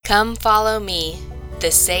"Come follow me,"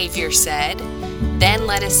 the Savior said, "then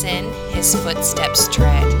let us in his footsteps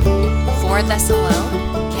tread. For thus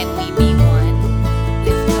alone can we be one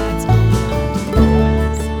with God's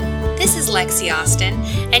own." This is Lexi Austin,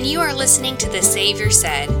 and you are listening to The Savior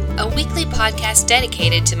Said, a weekly podcast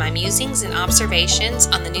dedicated to my musings and observations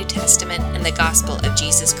on the New Testament and the Gospel of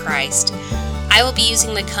Jesus Christ. I will be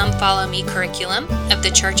using the Come Follow Me curriculum of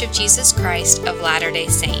the Church of Jesus Christ of Latter-day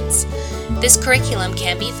Saints. This curriculum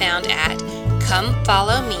can be found at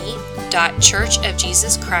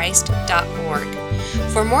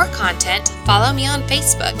comefollowme.churchofjesuschrist.org. For more content, follow me on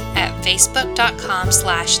Facebook at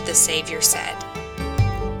facebook.com/thesavioursaid.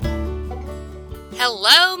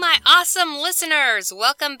 Hello, my awesome listeners!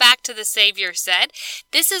 Welcome back to The Savior Said.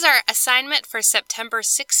 This is our assignment for September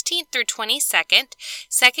 16th through 22nd,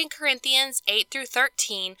 2 Corinthians 8 through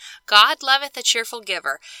 13, God loveth a cheerful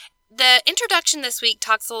giver. The introduction this week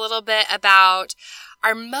talks a little bit about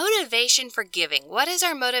our motivation for giving. What is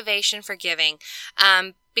our motivation for giving?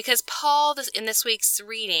 Because Paul, in this week's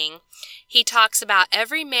reading, he talks about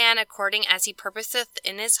every man according as he purposeth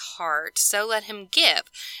in his heart, so let him give,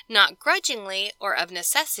 not grudgingly or of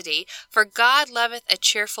necessity, for God loveth a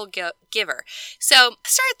cheerful giver. So I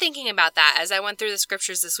started thinking about that as I went through the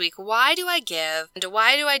scriptures this week. Why do I give? And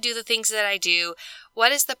why do I do the things that I do?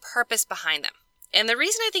 What is the purpose behind them? And the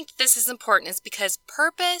reason I think that this is important is because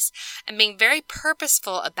purpose and being very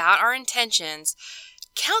purposeful about our intentions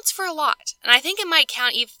counts for a lot. And I think it might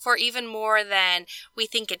count for even more than we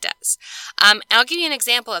think it does. And I'll give you an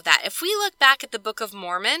example of that. If we look back at the Book of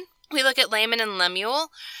Mormon, we look at Laman and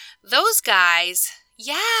Lemuel, those guys,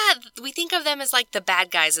 we think of them as like the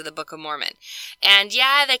bad guys of the Book of Mormon. And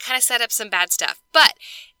they kind of set up some bad stuff. But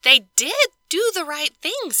they did do the right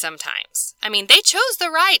thing sometimes. I mean, they chose the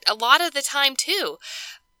right a lot of the time too.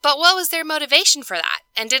 But what was their motivation for that?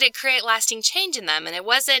 And did it create lasting change in them? And it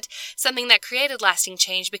wasn't something that created lasting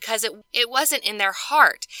change because it wasn't in their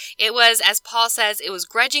heart. It was, as Paul says, it was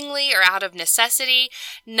grudgingly or out of necessity,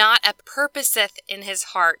 not a purposeth in his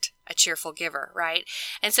heart, a cheerful giver, right?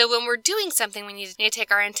 And so when we're doing something, we need to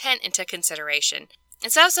take our intent into consideration.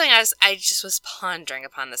 And so that was something I just was pondering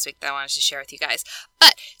upon this week that I wanted to share with you guys.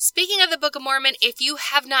 But speaking of the Book of Mormon, if you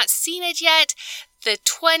have not seen it yet, the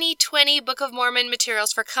 2020 Book of Mormon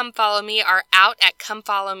materials for Come Follow Me are out at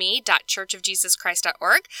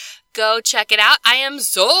comefollowme.churchofjesuschrist.org. Go check it out. I am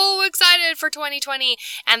so excited for 2020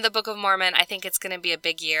 and the Book of Mormon. I think it's going to be a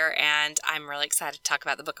big year, and I'm really excited to talk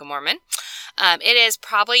about the Book of Mormon. It is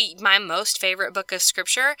probably my most favorite book of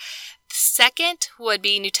Scripture. Second would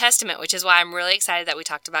be New Testament, which is why I'm really excited that we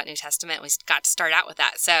talked about New Testament. We got to start out with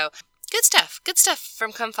that. So good stuff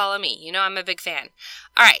from Come Follow Me. You know I'm a big fan.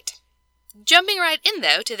 All right. Jumping right in,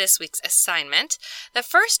 though, to this week's assignment. The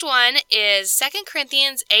first one is 2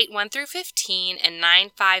 Corinthians 8, 1 through 15 and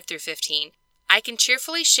 9, 5 through 15. I can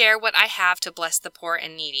cheerfully share what I have to bless the poor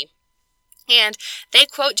and needy. And they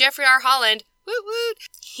quote Jeffrey R. Holland. Woot woot.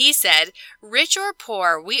 He said, "Rich or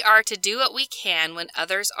poor, we are to do what we can when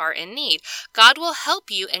others are in need. God will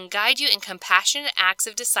help you and guide you in compassionate acts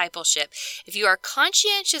of discipleship if you are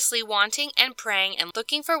conscientiously wanting and praying and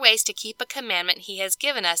looking for ways to keep a commandment he has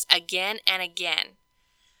given us again and again."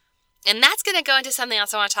 And that's going to go into something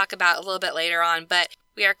else I want to talk about a little bit later on, but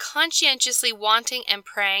we are conscientiously wanting and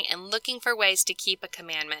praying and looking for ways to keep a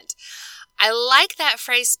commandment. I like that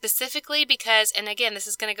phrase specifically because, and again, this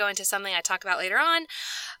is going to go into something I talk about later on,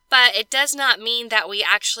 but it does not mean that we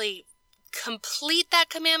actually complete that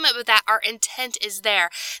commandment, but that our intent is there,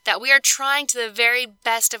 that we are trying to the very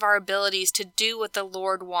best of our abilities to do what the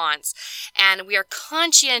Lord wants, and we are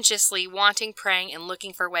conscientiously wanting, praying, and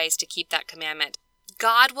looking for ways to keep that commandment.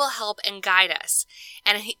 God will help and guide us.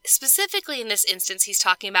 And specifically in this instance, he's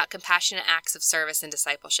talking about compassionate acts of service and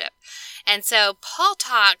discipleship. And so Paul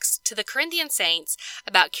talks to the Corinthian saints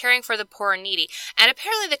about caring for the poor and needy. And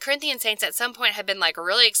apparently the Corinthian saints at some point had been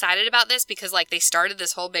really excited about this because they started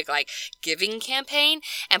this whole big giving campaign.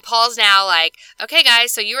 And Paul's now okay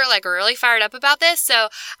guys, so you were really fired up about this. So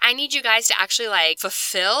I need you guys to actually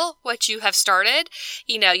fulfill what you have started.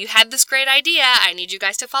 You had this great idea. I need you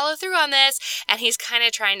guys to follow through on this. And he's kind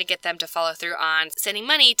of trying to get them to follow through on sending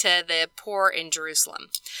money to the poor in Jerusalem.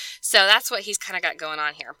 So that's what he's kind of got going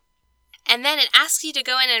on here. And then it asks you to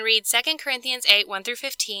go in and read 2 Corinthians 8, 1 through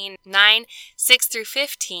 15, 9, 6 through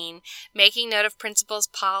 15, making note of principles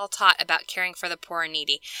Paul taught about caring for the poor and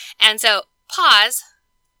needy. And so, pause.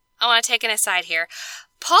 I want to take an aside here.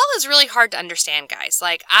 Paul is really hard to understand, guys.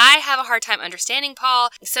 I have a hard time understanding Paul.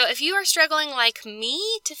 So if you are struggling like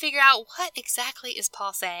me to figure out what exactly is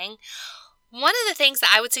Paul saying, One of the things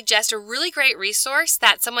that I would suggest, a really great resource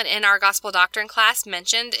that someone in our Gospel Doctrine class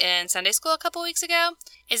mentioned in Sunday school a couple weeks ago,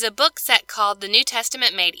 is a book set called The New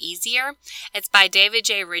Testament Made Easier. It's by David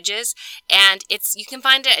J. Ridges, and you can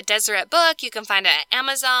find it at Deseret Book, you can find it at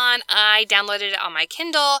Amazon. I downloaded it on my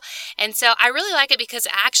Kindle, and so I really like it because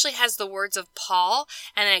it actually has the words of Paul,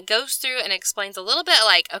 and then it goes through and explains a little bit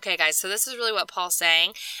like, okay guys, so this is really what Paul's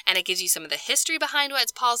saying, and it gives you some of the history behind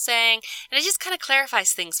what Paul's saying, and it just kind of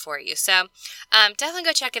clarifies things for you. So definitely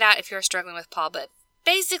go check it out if you're struggling with Paul. But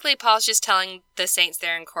basically, Paul's just telling the saints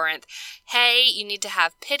there in Corinth, hey, you need to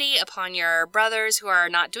have pity upon your brothers who are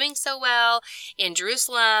not doing so well in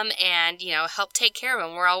Jerusalem and, help take care of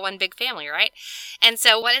them. We're all one big family, right? And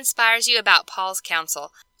so what inspires you about Paul's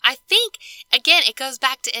counsel? I think, again, it goes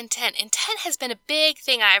back to intent. Intent has been a big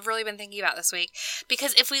thing I've really been thinking about this week,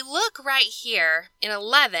 because if we look right here in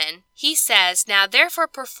 11, he says, now therefore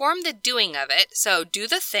perform the doing of it, so do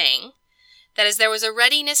the thing. That is, there was a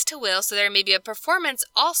readiness to will, so there may be a performance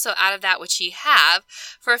also out of that which ye have.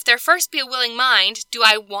 For if there first be a willing mind, do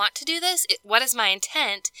I want to do this? What is my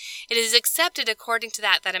intent? It is accepted according to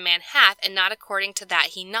that a man hath, and not according to that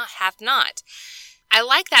he hath not. I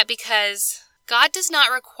like that because God does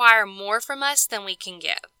not require more from us than we can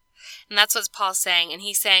give. And that's what Paul's saying. And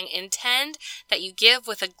he's saying, intend that you give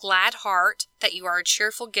with a glad heart, that you are a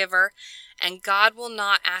cheerful giver, and God will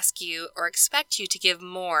not ask you or expect you to give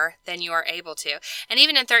more than you are able to. And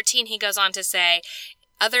even in 13, he goes on to say,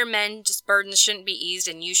 other men just burdens shouldn't be eased,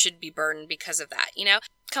 and you should be burdened because of that.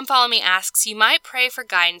 Come Follow Me asks, you might pray for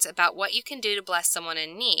guidance about what you can do to bless someone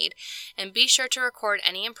in need, and be sure to record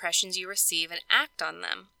any impressions you receive and act on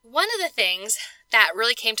them. One of the things that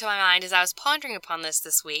really came to my mind as I was pondering upon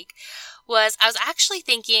this week was I was actually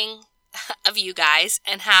thinking of you guys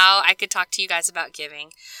and how I could talk to you guys about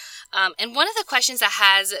giving. And one of the questions that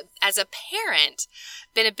has, as a parent,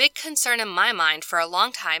 been a big concern in my mind for a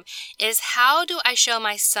long time is, how do I show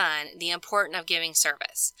my son the importance of giving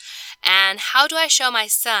service? And how do I show my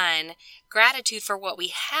son gratitude for what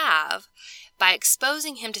we have by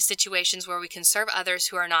exposing him to situations where we can serve others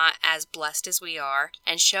who are not as blessed as we are,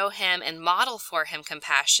 and show him and model for him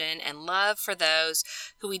compassion and love for those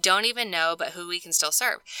who we don't even know but who we can still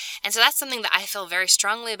serve. And so that's something that I feel very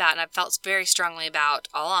strongly about, and I've felt very strongly about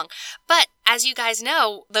all along. But as you guys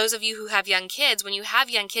know, those of you who have young kids, when you have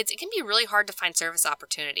young kids, it can be really hard to find service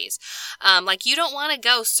opportunities. You don't want to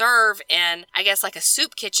go serve in, I guess, like a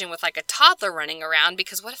soup kitchen with like a toddler running around,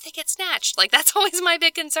 because what if they get snatched? That's always my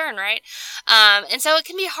big concern, right? And so it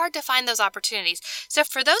can be hard to find those opportunities. So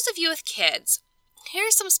for those of you with kids,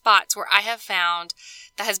 here's some spots where I have found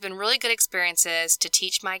that has been really good experiences to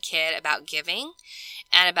teach my kid about giving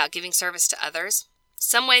and about giving service to others.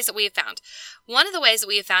 Some ways that we have found. One of the ways that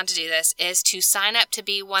we have found to do this is to sign up to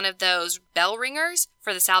be one of those bell ringers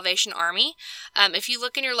for the Salvation Army. If you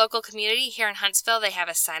look in your local community here in Huntsville, they have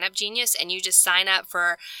a Sign Up Genius, and you just sign up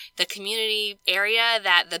for the community area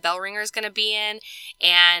that the bell ringer is going to be in,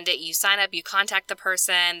 and you sign up, you contact the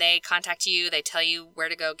person, they contact you, they tell you where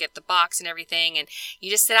to go get the box and everything, and you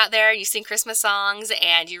just sit out there, you sing Christmas songs,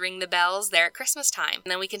 and you ring the bells there at Christmas time.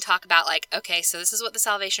 And then we can talk about okay, so this is what the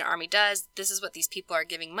Salvation Army does, this is what these people are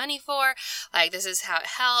giving money for, this is how it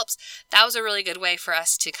helps. That was a really good way for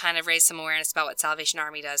us to kind of raise some awareness about what Salvation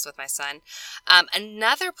Army does with my son.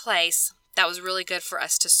 Another place that was really good for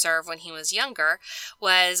us to serve when he was younger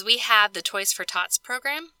was, we have the Toys for Tots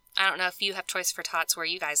program. I don't know if you have Toys for Tots where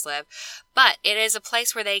you guys live, but it is a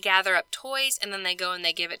place where they gather up toys and then they go and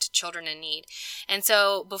they give it to children in need. And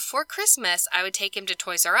so before Christmas, I would take him to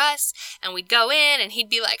Toys R Us, and we'd go in and he'd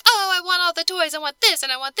be like, oh, I want all the toys. I want this,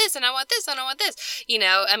 and I want this, and I want this, and I want this.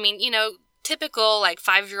 Typical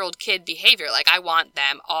 5-year-old kid behavior. I want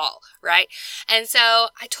them all, right? And so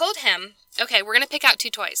I told him, okay, we're going to pick out 2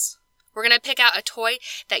 toys. We're going to pick out a toy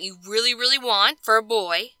that you really, really want for a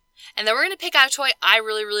boy, and then we're going to pick out a toy I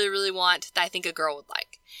really, really, really want that I think a girl would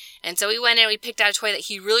like. And so we went in and we picked out a toy that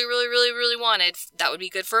he really, really, really, really wanted. That would be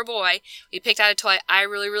good for a boy. We picked out a toy I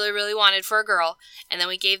really, really, really wanted for a girl. And then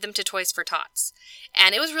we gave them to Toys for Tots.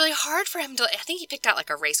 And it was really hard for him to, I think he picked out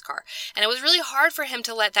a race car. And it was really hard for him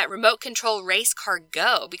to let that remote control race car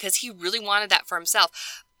go, because he really wanted that for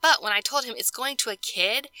himself. But when I told him it's going to a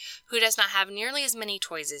kid who does not have nearly as many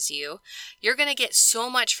toys as you, you're going to get so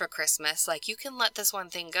much for Christmas. You can let this one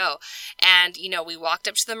thing go. And, we walked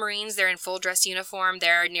up to the Marines. They're in full dress uniform.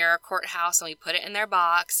 They're near a courthouse, and we put it in their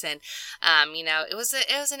box. And, it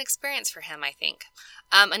was an experience for him, I think.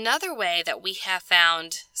 Another way that we have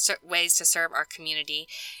found ways to serve our community,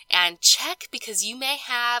 and check because you may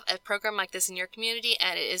have a program like this in your community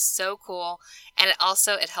and it is so cool, and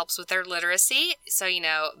it helps with their literacy, so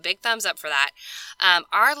big thumbs up for that.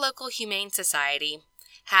 Our local Humane Society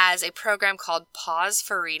has a program called Pause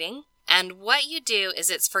for Reading. And what you do is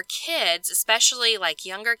it's for kids, especially like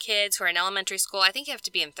younger kids who are in elementary school. I think you have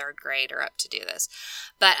to be in 3rd grade or up to do this.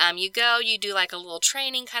 But you do like a little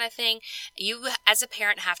training kind of thing. You, as a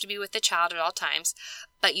parent, have to be with the child at all times.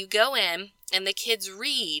 But you go in and the kids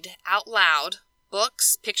read out loud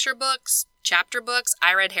books, picture books, chapter books.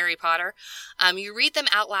 I read Harry Potter. You read them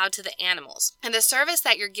out loud to the animals. And the service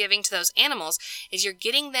that you're giving to those animals is you're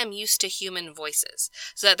getting them used to human voices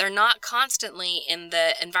so that they're not constantly in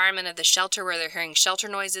the environment of the shelter where they're hearing shelter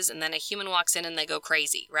noises and then a human walks in and they go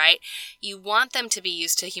crazy, right? You want them to be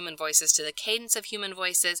used to human voices, to the cadence of human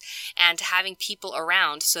voices, and to having people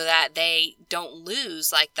around so that they don't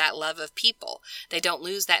lose like that love of people. They don't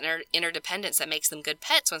lose that interdependence that makes them good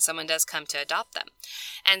pets when someone does come to adopt them.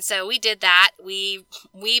 And so we did that. We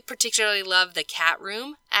particularly love the cat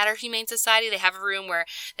room at our Humane Society. They have a room where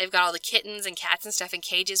they've got all the kittens and cats and stuff in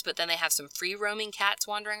cages, but then they have some free roaming cats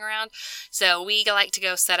wandering around. So we like to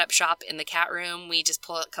go set up shop in the cat room. We just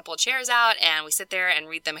pull a couple of chairs out and we sit there and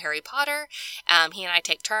read them Harry Potter. He and I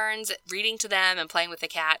take turns reading to them and playing with the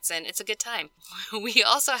cats, and it's a good time. We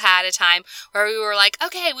also had a time where we were like,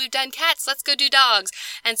 okay, we've done cats, let's go do dogs.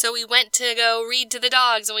 And so we went to go read to the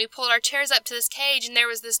dogs, and we pulled our chairs up to this cage, and there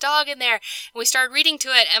was this dog in there. And we started reading to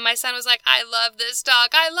it, and my son was like, I love this dog.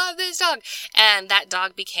 I love this dog. And that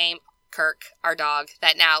dog became Kirk, our dog,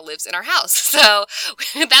 that now lives in our house. So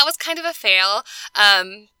that was kind of a fail.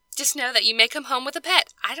 Just know that you may come home with a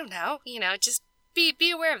pet. I don't know, just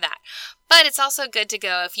be aware of that. But it's also good to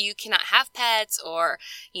go if you cannot have pets or,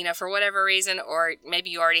 for whatever reason, or maybe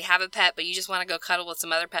you already have a pet, but you just want to go cuddle with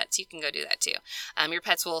some other pets, you can go do that too. Your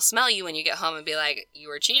pets will smell you when you get home and be like, you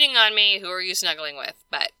were cheating on me, who are you snuggling with?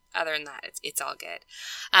 But other than that, it's all good.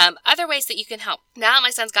 Other ways that you can help. Now that my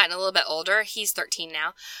son's gotten a little bit older, he's 13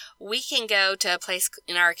 now, we can go to a place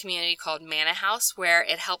in our community called Manna House where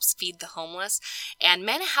it helps feed the homeless. And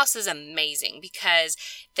Manna House is amazing because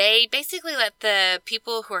they basically let the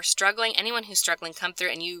people who are struggling, anyone who's struggling, come through,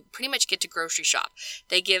 and you pretty much get to grocery shop.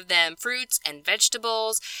 They give them fruits and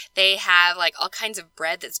vegetables. They have like all kinds of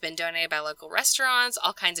bread that's been donated by local restaurants,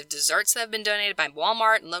 all kinds of desserts that have been donated by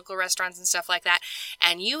Walmart and local restaurants and stuff like that.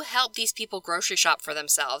 And you help these people grocery shop for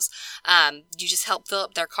themselves. You just help fill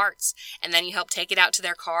up their carts, and then you help take it out to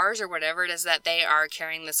their cars or whatever it is that they are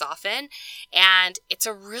carrying this off in. And it's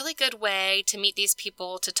a really good way to meet these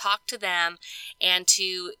people, to talk to them, and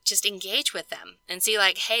to just engage with them and see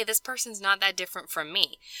like, hey, this person's not that different from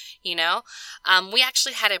me, We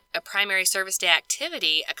actually had a primary service day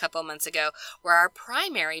activity a couple months ago where our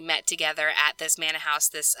primary met together at this Manna House,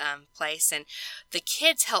 this place, and the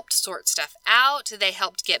kids helped sort stuff out. They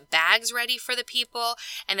helped get bags ready for the people,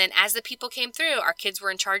 and then as the people came through, our kids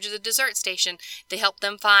were in charge of the dessert station. They helped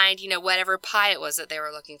them find, whatever pie it was that they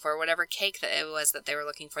were looking for, whatever cake that it was that they were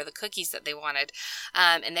looking for, the cookies that they wanted,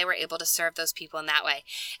 and they were able to serve those people in that way.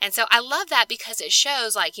 And so I love that because it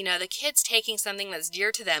shows like, the kids taking something that's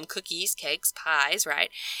dear to them, cookies, cakes, pies, right,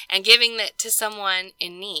 and giving it to someone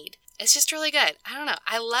in need. It's just really good. I don't know.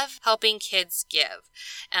 I love helping kids give.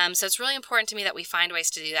 So it's really important to me that we find ways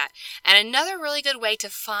to do that. And another really good way to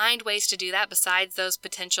find ways to do that, besides those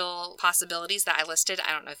potential possibilities that I listed,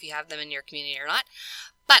 I don't know if you have them in your community or not,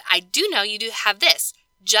 but I do know you do have this,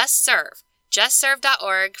 Just Serve.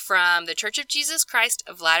 JustServe.org from the Church of Jesus Christ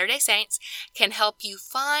of Latter-day Saints can help you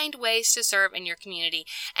find ways to serve in your community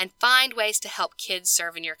and find ways to help kids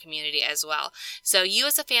serve in your community as well. So you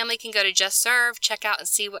as a family can go to Just Serve, check out and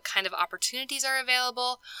see what kind of opportunities are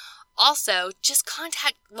available. Also, just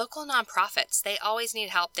contact local nonprofits. They always need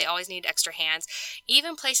help. They always need extra hands.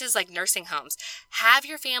 Even places like nursing homes. Have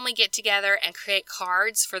your family get together and create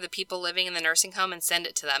cards for the people living in the nursing home and send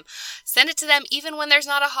it to them. Send it to them even when there's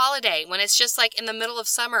not a holiday, when it's just like in the middle of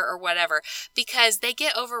summer or whatever, because they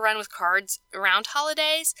get overrun with cards around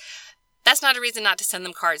holidays. That's not a reason not to send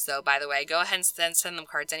them cards, though, by the way. Go ahead and send them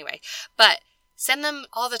cards anyway. But send them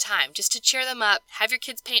all the time just to cheer them up. Have your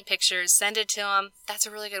kids paint pictures, send it to them. That's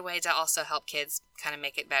a really good way to also help kids kind of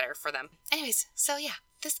make it better for them. Anyways, so yeah,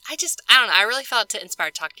 I don't know. I really felt to inspire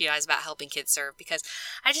to talk to you guys about helping kids serve because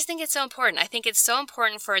I just think it's so important. I think it's so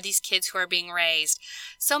important for these kids who are being raised.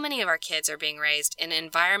 So many of our kids are being raised in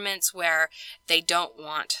environments where they don't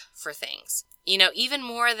want for things. Even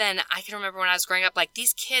more than I can remember when I was growing up, like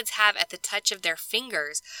these kids have at the touch of their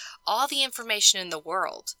fingers all the information in the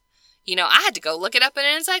world. I had to go look it up in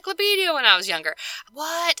an encyclopedia when I was younger.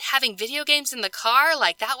 What? Having video games in the car?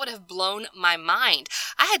 Like, that would have blown my mind.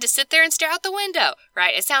 I had to sit there and stare out the window,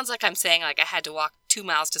 right? It sounds like I'm saying, like, I had to walk 2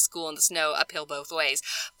 miles to school in the snow uphill both ways.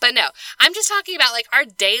 But no, I'm just talking about, like, our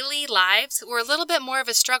daily lives were a little bit more of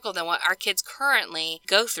a struggle than what our kids currently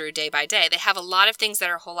go through day by day. They have a lot of things that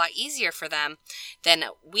are a whole lot easier for them than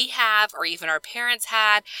we have or even our parents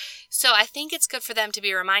had. So I think it's good for them to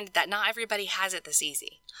be reminded that not everybody has it this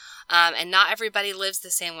easy. And not everybody lives the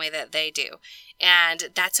same way that they do. And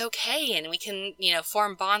that's okay. And we can,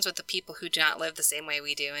 form bonds with the people who do not live the same way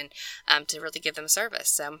we do and to really give them service.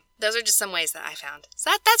 So those are just some ways that I found.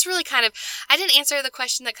 So that's really kind of, I didn't answer the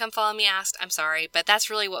question that Come Follow Me asked. I'm sorry, but that's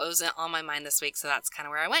really what was on my mind this week. So that's kind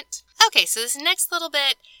of where I went. Okay, so this next little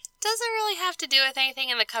bit doesn't really have to do with anything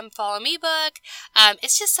in the Come Follow Me book.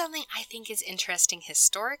 It's just something I think is interesting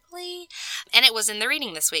historically. And it was in the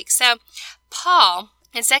reading this week. So Paul,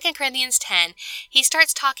 in 2 Corinthians 10, he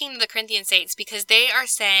starts talking to the Corinthian saints because they are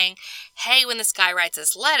saying, hey, when this guy writes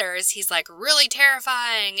us letters, he's like really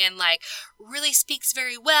terrifying and like really speaks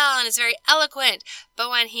very well and is very eloquent. But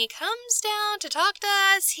when he comes down to talk to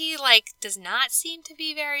us, he like does not seem to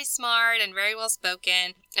be very smart and very well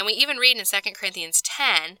spoken. And we even read in 2 Corinthians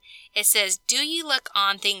 10, it says, do ye look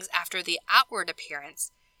on things after the outward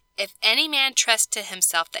appearance? If any man trust to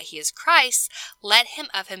himself that he is Christ, let him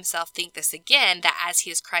of himself think this again, that as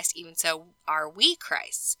he is Christ, even so are we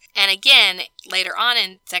Christ. And again, later on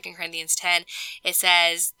in 2 Corinthians 10, it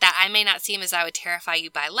says, that I may not seem as I would terrify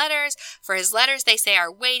you by letters, for his letters, they say,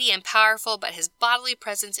 are weighty and powerful, but his bodily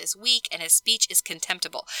presence is weak and his speech is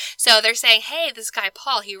contemptible. So they're saying, hey, this guy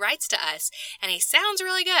Paul, he writes to us and he sounds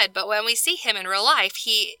really good, but when we see him in real life,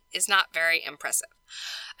 he is not very impressive.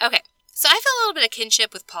 Okay. So I feel a little bit of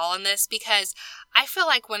kinship with Paul in this because I feel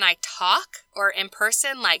like when I talk or in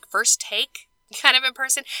person, like first take kind of in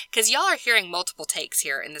person, because y'all are hearing multiple takes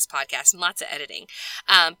here in this podcast and lots of editing.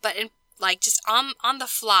 But in like just on the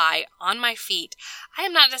fly, on my feet, I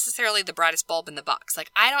am not necessarily the brightest bulb in the box.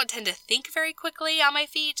 Like I don't tend to think very quickly on my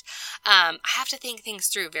feet. I have to think things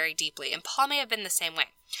through very deeply. And Paul may have been the same way.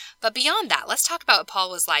 But beyond that, let's talk about what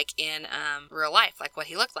Paul was like in real life, like what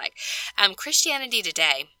he looked like. Christianity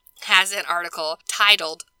Today has an article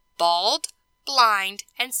titled Bald, Blind,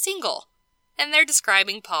 and Single. And they're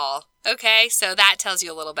describing Paul. Okay, so that tells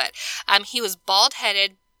you a little bit. He was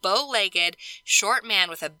bald-headed, bow-legged, short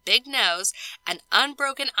man with a big nose, an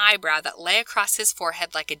unbroken eyebrow that lay across his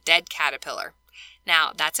forehead like a dead caterpillar.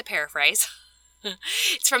 Now, that's a paraphrase.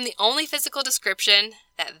 It's from the only physical description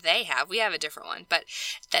that they have. We have a different one, but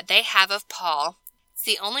that they have of Paul.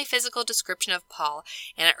 It's the only physical description of Paul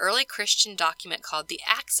in an early Christian document called the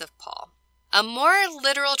Acts of Paul. A more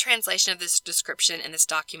literal translation of this description in this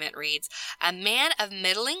document reads, a man of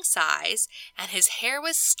middling size, and his hair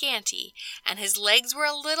was scanty, and his legs were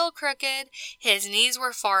a little crooked, his knees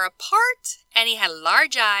were far apart, and he had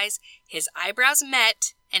large eyes, his eyebrows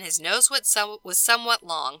met, and his nose was somewhat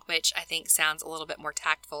long, which I think sounds a little bit more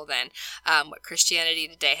tactful than what Christianity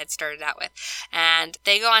Today had started out with. And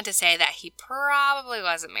they go on to say that he probably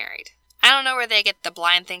wasn't married. I don't know where they get the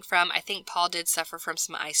blind thing from. I think Paul did suffer from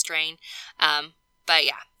some eye strain. But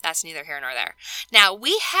yeah, that's neither here nor there. Now,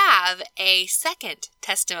 we have a second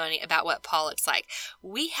testimony about what Paul looks like.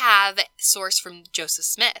 We have a source from Joseph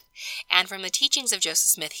Smith. And from the teachings of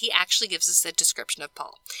Joseph Smith, he actually gives us a description of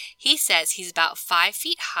Paul. He says he's about 5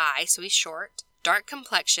 feet high, so he's short, dark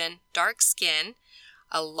complexion, dark skin,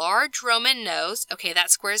 a large Roman nose. Okay,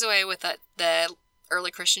 that squares away with the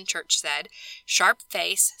early Christian church said. Sharp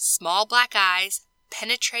face, small black eyes,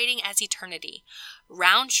 penetrating as eternity,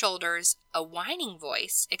 round shoulders, a whining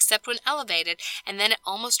voice, except when elevated, and then it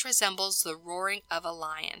almost resembles the roaring of a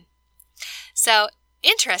lion. So,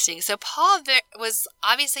 interesting. So, Paul was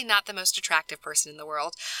obviously not the most attractive person in the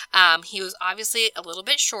world. He was obviously a little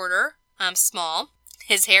bit shorter, small.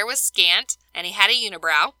 His hair was scant, and he had a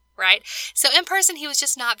unibrow. Right? So in person, he was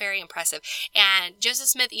just not very impressive. And Joseph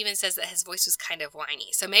Smith even says that his voice was kind of whiny.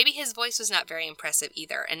 So maybe his voice was not very impressive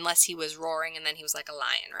either, unless he was roaring and then he was like a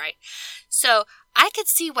lion, right? So I could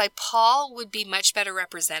see why Paul would be much better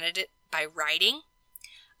represented by writing.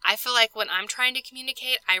 I feel like when I'm trying to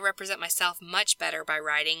communicate, I represent myself much better by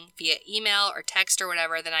writing via email or text or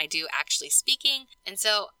whatever than I do actually speaking. And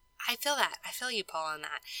so I feel that. I feel you, Paul, on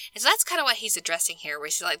that. And so that's kind of what he's addressing here, where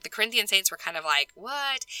he's like, the Corinthian saints were kind of like,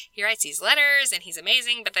 what? He writes these letters and he's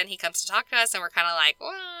amazing, but then he comes to talk to us and we're kind of like,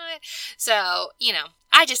 what? So,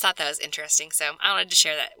 I just thought that was interesting. So I wanted to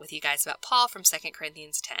share that with you guys about Paul from 2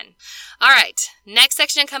 Corinthians 10. All right. Next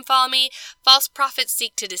section in Come Follow Me. False prophets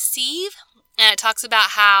seek to deceive. And it talks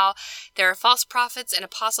about how there are false prophets and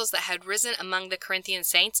apostles that had risen among the Corinthian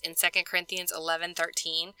saints in 2 Corinthians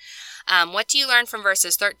 11:13. What do you learn from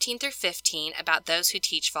verses 13 through 15 about those who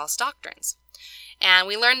teach false doctrines? And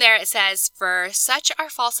we learn there, it says, "For such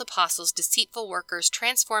are false apostles, deceitful workers,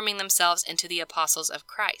 transforming themselves into the apostles of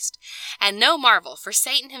Christ. And no marvel, for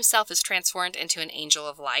Satan himself is transformed into an angel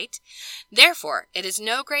of light. Therefore, it is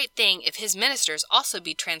no great thing if his ministers also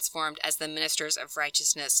be transformed as the ministers of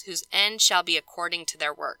righteousness, whose end shall be according to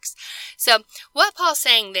their works." So what Paul's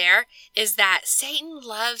saying there is that Satan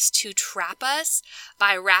loves to trap us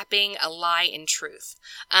by wrapping a lie in truth.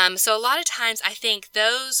 So a lot of times I think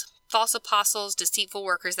those false apostles, deceitful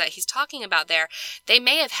workers that he's talking about there, they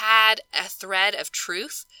may have had a thread of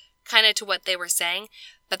truth kind of to what they were saying,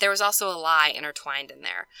 but there was also a lie intertwined in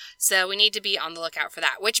there. So we need to be on the lookout for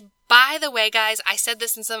that, which, by the way, guys, I said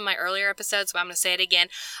this in some of my earlier episodes, but I'm going to say it again.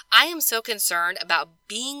 I am so concerned about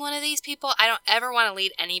being one of these people. I don't ever want to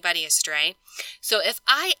lead anybody astray. So if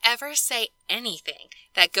I ever say anything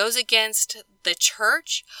that goes against the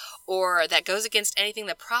church or that goes against anything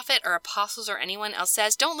the prophet or apostles or anyone else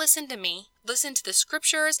says, don't listen to me. Listen to the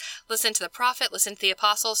scriptures, listen to the prophet, listen to the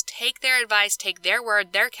apostles, take their advice, take their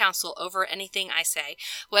word, their counsel over anything I say.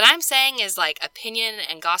 What I'm saying is like opinion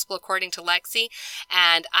and gospel according to Lexi,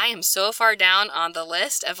 and I am so far down on the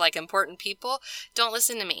list of like important people. Don't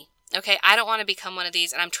listen to me. Okay, I don't want to become one of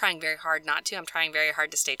these, and I'm trying very hard not to. I'm trying very hard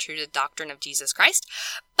to stay true to the doctrine of Jesus Christ.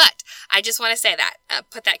 But I just want to say that,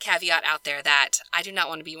 put that caveat out there that I do not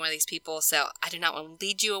want to be one of these people. So I do not want to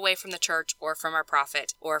lead you away from the church or from our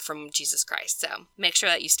prophet or from Jesus Christ. So make sure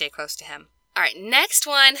that you stay close to him. All right, next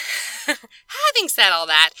one. Having said all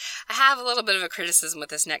that, I have a little bit of a criticism with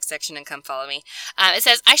this next section, and come follow me. It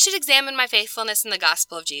says, I should examine my faithfulness in the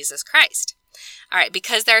gospel of Jesus Christ. All right,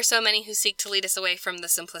 because there are so many who seek to lead us away from the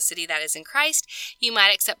simplicity that is in Christ, you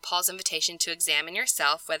might accept Paul's invitation to examine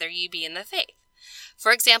yourself, whether you be in the faith.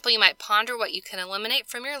 For example, you might ponder what you can eliminate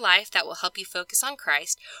from your life that will help you focus on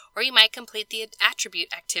Christ, or you might complete the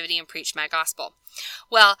attribute activity and preach my gospel.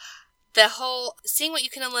 Well, the whole seeing what you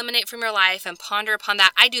can eliminate from your life and ponder upon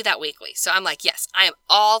that, I do that weekly. So I'm like, yes, I am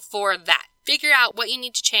all for that. Figure out what you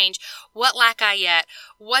need to change, what lack I yet,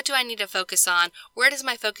 what do I need to focus on, where does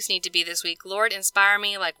my focus need to be this week? Lord, inspire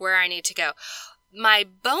me, like where I need to go. My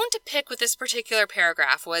bone to pick with this particular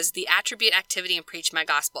paragraph was the attribute activity and preach my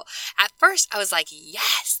gospel. At first, I was like,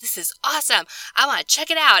 yes, this is awesome. I want to check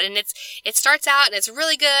it out. And it starts out and it's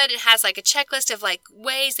really good. It has like a checklist of like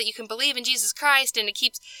ways that you can believe in Jesus Christ, and it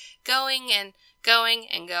keeps going and going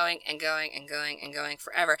and going and going and going and going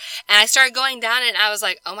forever. And I started going down and I was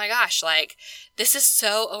like, oh my gosh, like this is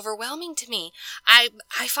so overwhelming to me. I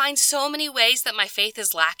find so many ways that my faith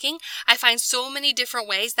is lacking. I find so many different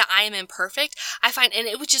ways that I am imperfect. And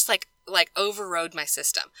it was just like overrode my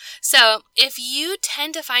system. So if you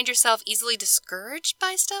tend to find yourself easily discouraged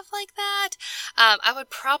by stuff like that, I would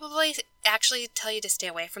probably actually tell you to stay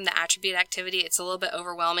away from the attribute activity. It's a little bit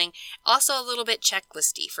overwhelming. Also a little bit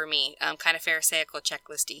checklisty for me, kind of pharisaical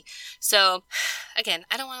checklisty. So again,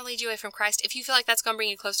 I don't want to lead you away from Christ. If you feel like that's going to bring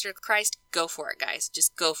you closer to Christ, go for it, guys.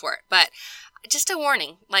 Just go for it. But just a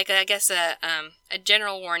warning, like I guess a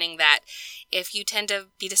general warning that if you tend to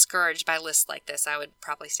be discouraged by lists like this, I would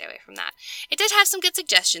probably stay away from that. It did have some good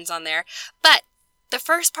suggestions on there, but the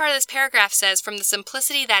first part of this paragraph says, from the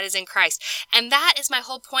simplicity that is in Christ. And that is my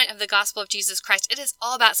whole point of the gospel of Jesus Christ. It is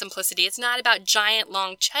all about simplicity. It's not about giant,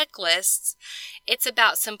 long checklists. It's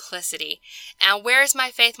about simplicity. And where is my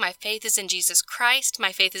faith? My faith is in Jesus Christ.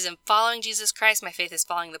 My faith is in following Jesus Christ. My faith is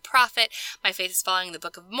following the prophet. My faith is following the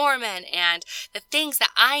Book of Mormon and the things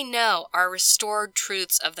that I know are restored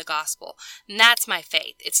truths of the gospel. And that's my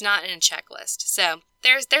faith. It's not in a checklist. So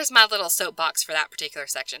there's my little soapbox for that particular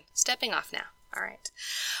section. Stepping off now. All right.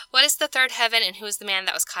 What is the third heaven and who is the man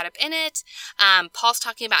that was caught up in it? Paul's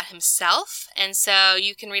talking about himself, and so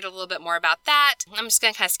you can read a little bit more about that. I'm just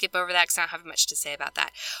going to kind of skip over that because I don't have much to say about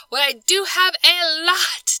that. What I do have a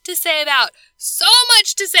lot to say about, so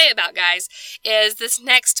much to say about, guys, is this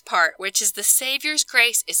next part, which is the Savior's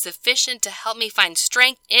grace is sufficient to help me find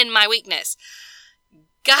strength in my weakness.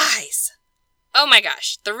 Guys, oh my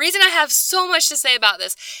gosh. The reason I have so much to say about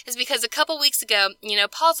this is because a couple weeks ago,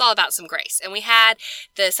 Paul's all about some grace. And we had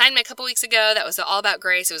the assignment a couple weeks ago that was all about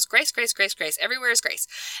grace. It was grace, grace, grace, grace. Everywhere is grace.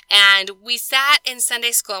 And we sat in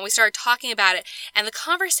Sunday school and we started talking about it. And the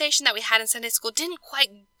conversation that we had in Sunday school didn't quite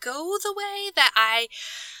go the way that I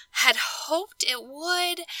had hoped it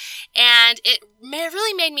would, and it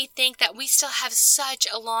really made me think that we still have such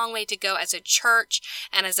a long way to go as a church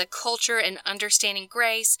and as a culture in understanding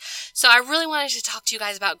grace. So I really wanted to talk to you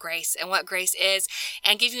guys about grace and what grace is,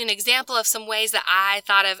 and give you an example of some ways that I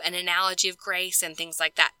thought of an analogy of grace and things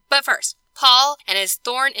like that. But first, Paul and his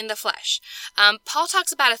thorn in the flesh. Paul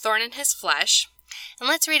talks about a thorn in his flesh. And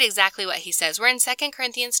let's read exactly what he says. We're in 2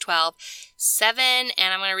 Corinthians 12, 7,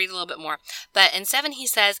 and I'm going to read a little bit more. But in 7 he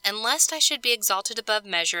says, "And lest I should be exalted above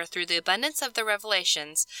measure through the abundance of the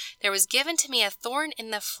revelations, there was given to me a thorn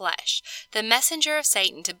in the flesh, the messenger of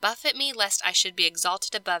Satan, to buffet me, lest I should be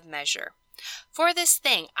exalted above measure. For this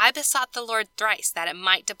thing I besought the Lord thrice, that it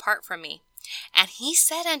might depart from me. And he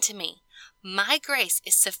said unto me, My grace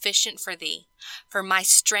is sufficient for thee, for my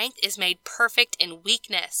strength is made perfect in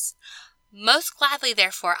weakness. Most gladly,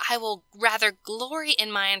 therefore, I will rather glory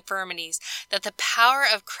in my infirmities, that the power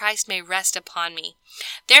of Christ may rest upon me.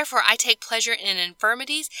 Therefore, I take pleasure in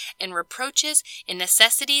infirmities, in reproaches, in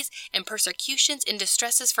necessities, in persecutions, in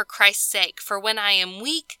distresses for Christ's sake. For when I am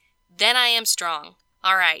weak, then I am strong."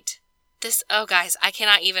 All right. Guys, I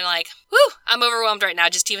cannot even I'm overwhelmed right now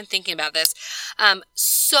just even thinking about this.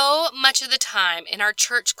 So much of the time in our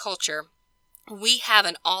church culture, we have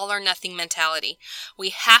an all or nothing mentality. We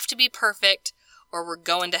have to be perfect or we're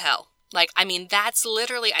going to hell. That's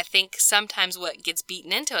literally, I think, sometimes what gets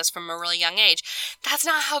beaten into us from a really young age. That's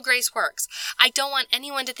not how grace works. I don't want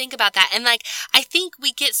anyone to think about that. And I think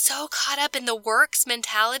we get so caught up in the works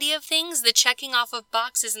mentality of things, the checking off of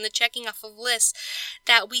boxes and the checking off of lists,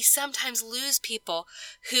 that we sometimes lose people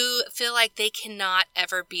who feel like they cannot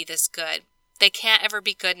ever be this good. They can't ever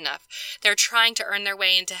be good enough. They're trying to earn their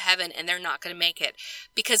way into heaven and they're not going to make it.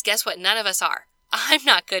 Because guess what? None of us are. I'm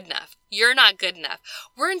not good enough. You're not good enough.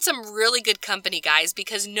 We're in some really good company, guys,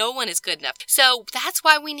 because no one is good enough. So that's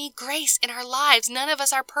why we need grace in our lives. None of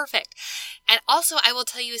us are perfect. And also, I will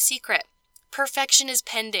tell you a secret. Perfection is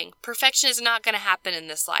pending. Perfection is not going to happen in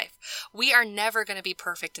this life. We are never going to be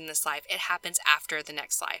perfect in this life. It happens after the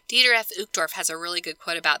next life. Dieter F. Uchtdorf has a really good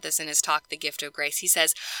quote about this in his talk, The Gift of Grace. He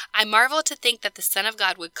says, "I marvel to think that the Son of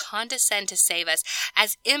God would condescend to save us,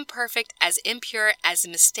 as imperfect, as impure, as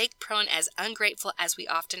mistake-prone, as ungrateful as we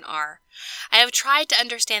often are. I have tried to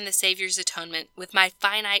understand the Savior's atonement with my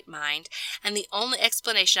finite mind, and the only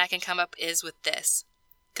explanation I can come up is with this.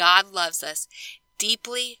 God loves us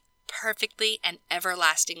deeply, perfectly, and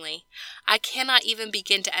everlastingly. I cannot even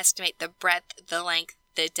begin to estimate the breadth, the length,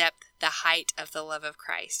 the depth, the height of the love of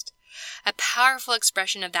Christ. A powerful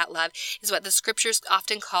expression of that love is what the scriptures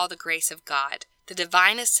often call the grace of God, the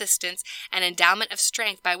divine assistance and endowment of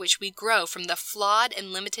strength by which we grow from the flawed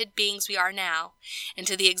and limited beings we are now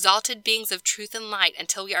into the exalted beings of truth and light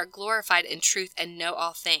until we are glorified in truth and know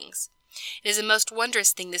all things. It is a most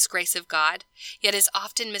wondrous thing, this grace of God, yet is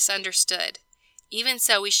often misunderstood. Even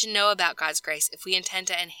so, we should know about God's grace if we intend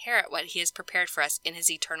to inherit what he has prepared for us in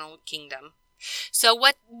his eternal kingdom. So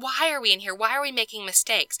why are we in here? Why are we making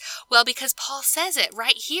mistakes? Well, because Paul says it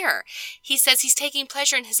right here. He says he's taking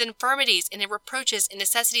pleasure in his infirmities, in reproaches, in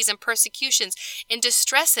necessities and persecutions, in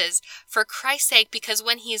distresses for Christ's sake, because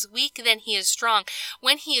when he is weak, then he is strong.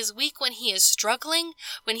 When he is weak, when he is struggling,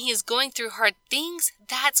 when he is going through hard things,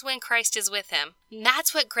 that's when Christ is with him. And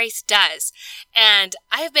that's what grace does. And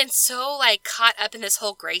I have been so caught up in this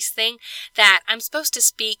whole grace thing that I'm supposed to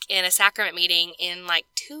speak in a sacrament meeting in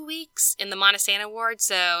 2 weeks in the Montesana ward.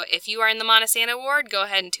 So if you are in the Montesana ward, go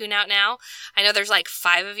ahead and tune out now. I know there's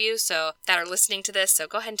 5 of you that are listening to this, so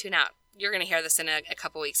go ahead and tune out. You're going to hear this in a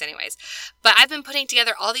couple weeks anyways. But I've been putting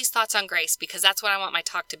together all these thoughts on grace because that's what I want my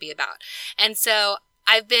talk to be about. And so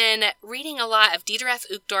I've been reading a lot of Dieter F.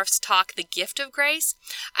 Uchtdorf's talk, The Gift of Grace.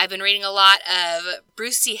 I've been reading a lot of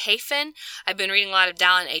Bruce C. Hafen. I've been reading a lot of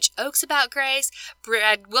Dallin H. Oakes about grace,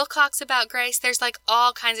 Brad Wilcox about grace. There's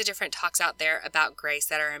all kinds of different talks out there about grace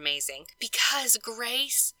that are amazing. Because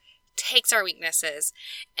grace takes our weaknesses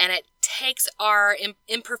and it takes our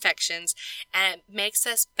imperfections and it makes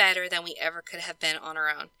us better than we ever could have been on our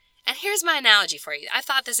own. And here's my analogy for you. I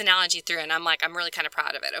thought this analogy through and I'm really kind of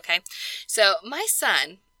proud of it, okay? So my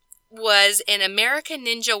son was in American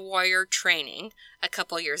Ninja Warrior training a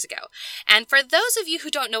couple years ago. And for those of you who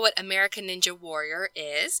don't know what American Ninja Warrior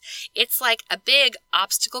is, it's a big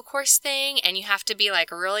obstacle course thing, and you have to be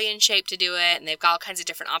really in shape to do it, and they've got all kinds of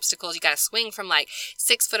different obstacles. You got to swing from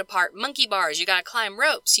 6 foot apart monkey bars, you got to climb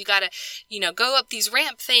ropes, you got to go up these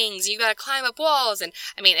ramp things, you got to climb up walls, and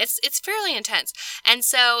it's fairly intense. And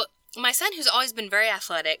so my son, who's always been very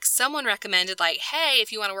athletic, someone recommended, like, hey,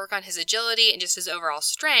 if you want to work on his agility and just his overall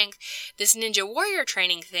strength, this Ninja Warrior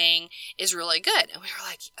training thing is really good. And we were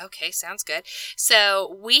like, okay, sounds good.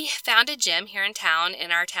 So we found a gym here in town.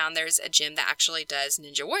 In our town, there's a gym that actually does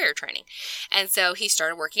Ninja Warrior training. And so he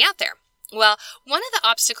started working out there. Well, one of the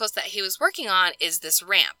obstacles that he was working on is this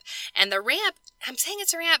ramp. And the ramp, I'm saying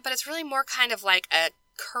it's a ramp, but it's really more kind of like a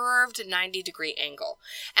curved 90-degree angle.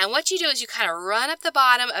 And what you do is you kind of run up the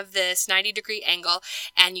bottom of this 90-degree angle,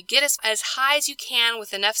 and you get as high as you can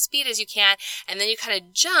with enough speed as you can, and then you kind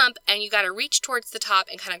of jump, and you got to reach towards the top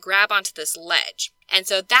and kind of grab onto this ledge. And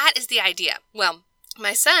so that is the idea. Well,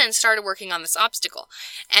 my son started working on this obstacle.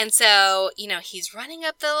 And so, he's running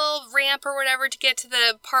up the little ramp or whatever to get to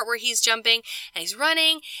the part where he's jumping, and he's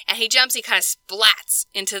running, and he jumps, he kind of splats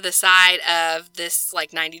into the side of this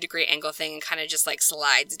like 90-degree angle thing and kind of just like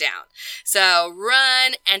slides down. So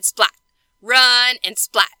run and splat, run and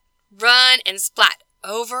splat, run and splat.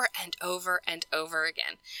 Over and over and over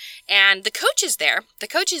again. And the coach is there. The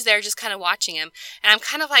coach is there just kind of watching him. And I'm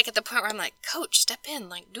kind of like at the point where I'm like, Coach, step in,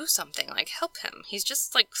 like do something, like help him. He's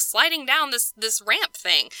just like sliding down this ramp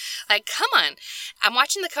thing. Like, come on. I'm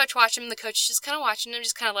watching the coach watch him. The coach is just kind of watching him,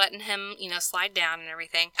 just kind of letting him, slide down and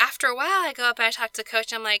everything. After a while, I go up and I talk to the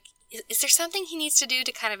coach and I'm like, is there something he needs to do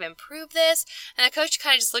to kind of improve this? And the coach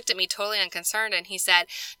kind of just looked at me totally unconcerned and he said,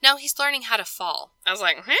 no, he's learning how to fall. I was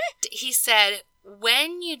like, huh? He said,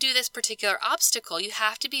 when you do this particular obstacle, you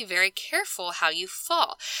have to be very careful how you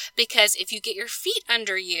fall. Because if you get your feet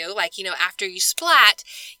under you, like, after you splat,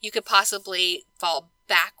 you could possibly fall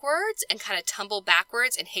backwards and kind of tumble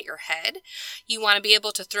backwards and hit your head. You want to be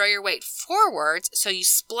able to throw your weight forwards so you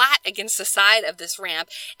splat against the side of this ramp,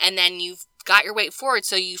 and then you've got your weight forward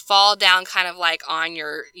so you fall down kind of like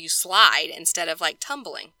you slide instead of like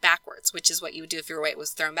tumbling backwards, which is what you would do if your weight was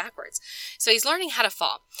thrown backwards. So he's learning how to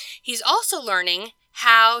fall. He's also learning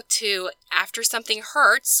how to, after something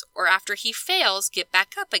hurts or after he fails, get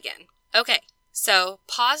back up again. Okay, so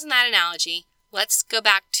pause in that analogy. Let's go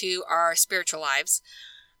back to our spiritual lives.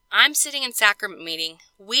 I'm sitting in sacrament meeting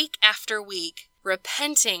week after week,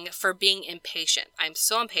 repenting for being impatient. I'm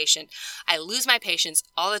so impatient. I lose my patience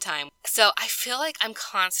all the time. So I feel like I'm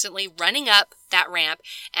constantly running up that ramp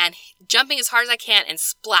and jumping as hard as I can and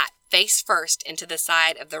splat face first into the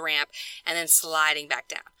side of the ramp and then sliding back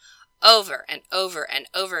down. Over and over and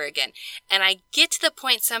over again. And I get to the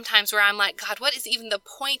point sometimes where I'm like, God, what is even the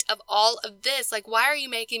point of all of this? Like, why are you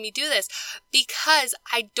making me do this? Because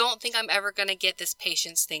I don't think I'm ever going to get this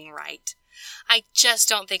patience thing right. I just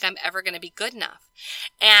don't think I'm ever going to be good enough.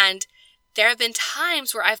 And there have been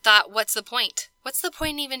times where I've thought, what's the point? What's the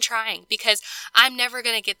point in even trying? Because I'm never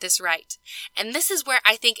going to get this right. And this is where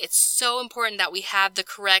I think it's so important that we have the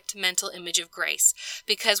correct mental image of grace.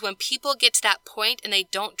 Because when people get to that point and they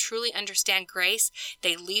don't truly understand grace,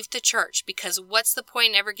 they leave the church. Because what's the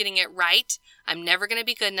point in ever getting it right? I'm never going to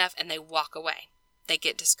be good enough, and they walk away. They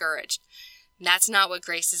get discouraged. And that's not what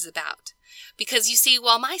grace is about. Because you see,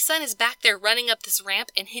 while my son is back there running up this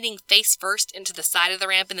ramp and hitting face first into the side of the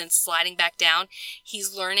ramp and then sliding back down,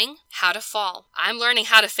 he's learning how to fall. I'm learning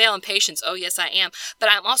how to fail in patience. Oh, yes, I am. But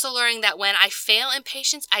I'm also learning that when I fail in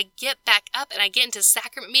patience, I get back up and I get into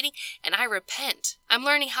sacrament meeting and I repent. I'm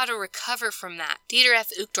learning how to recover from that. Dieter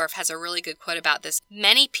F. Uchtdorf has a really good quote about this.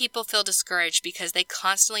 Many people feel discouraged because they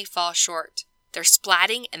constantly fall short. They're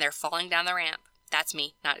splatting and they're falling down the ramp. That's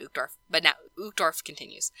me, not Uchtdorf. But now Uchtdorf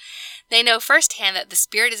continues. They know firsthand that the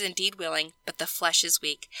spirit is indeed willing, but the flesh is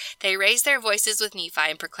weak. They raise their voices with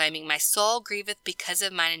Nephi in proclaiming, my soul grieveth because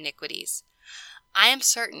of mine iniquities. I am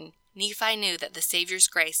certain Nephi knew that the Savior's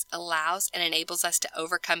grace allows and enables us to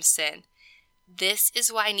overcome sin. This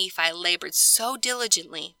is why Nephi labored so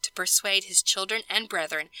diligently to persuade his children and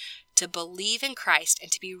brethren to believe in Christ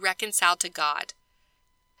and to be reconciled to God.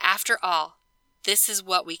 After all, this is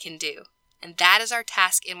what we can do. And that is our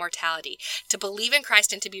task in mortality, to believe in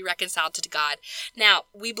Christ and to be reconciled to God. Now,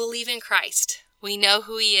 we believe in Christ. We know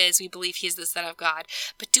who he is. We believe he is the Son of God.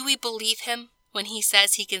 But do we believe him when he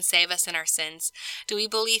says he can save us in our sins? Do we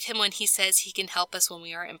believe him when he says he can help us when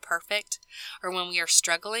we are imperfect or when we are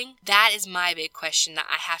struggling? That is my big question that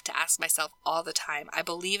I have to ask myself all the time. I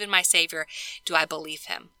believe in my Savior. Do I believe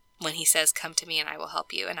him when he says, come to me and I will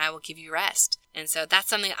help you and I will give you rest? And so that's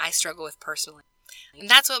something I struggle with personally. And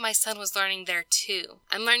that's what my son was learning there too.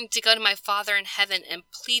 I'm learning to go to my Father in heaven and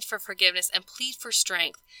plead for forgiveness and plead for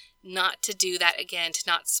strength, not to do that again, to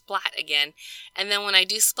not splat again. And then when I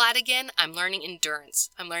do splat again, I'm learning endurance.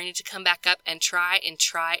 I'm learning to come back up and try and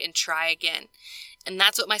try and try again. And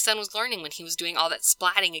that's what my son was learning when he was doing all that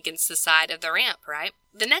splatting against the side of the ramp, right?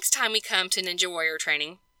 The next time we come to Ninja Warrior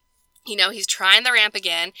training, He's trying the ramp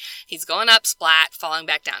again. He's going up, splat, falling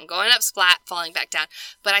back down. Going up, splat, falling back down.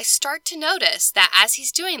 But I start to notice that as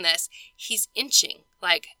he's doing this, he's inching.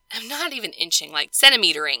 Like, I'm not even inching, like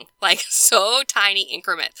centimetering, like so tiny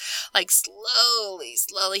increments. Like slowly.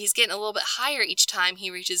 He's getting a little bit higher each time he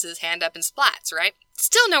reaches his hand up and splats, right?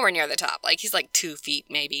 Still nowhere near the top. Like, he's like 2 feet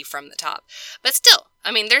maybe from the top. But still,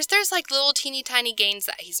 I mean, there's like little teeny tiny gains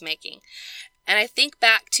that he's making. And I think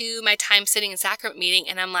back to my time sitting in sacrament meeting,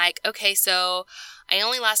 and I'm like, okay, so I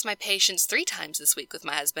only lost my patience 3 times this week with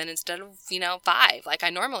my husband instead of, 5, like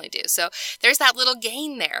I normally do. So there's that little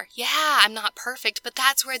gain there. Yeah, I'm not perfect, but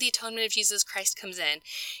that's where the atonement of Jesus Christ comes in.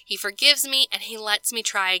 He forgives me, and he lets me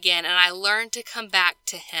try again, and I learn to come back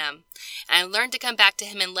to him. And I learn to come back to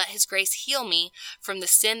him and let his grace heal me from the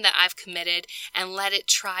sin that I've committed and let it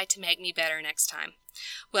try to make me better next time.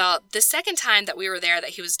 Well, the second time that we were there,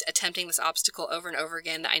 that he was attempting this obstacle over and over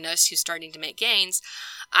again, that I noticed he was starting to make gains,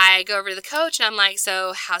 I go over to the coach and I'm like,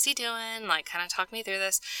 so how's he doing? Like, kind of talk me through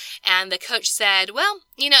this. And the coach said, well,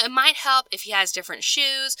 it might help if he has different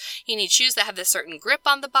shoes. He needs shoes that have this certain grip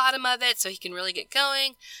on the bottom of it so he can really get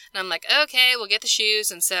going. And I'm like, okay, we'll get the shoes.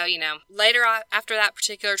 And so, later on, after that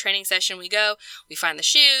particular training session, we find the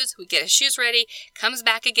shoes, we get his shoes ready, comes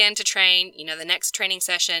back again to train, the next training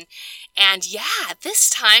session. And yeah, this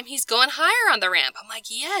time he's going higher on the ramp. I'm like,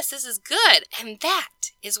 yes, this is good. And that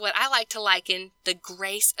is what I like to liken the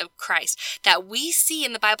grace of Christ that we see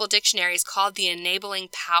in the Bible dictionary is called the enabling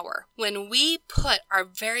power. When we put our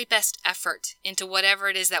very best effort into whatever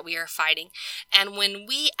it is that we are fighting, and when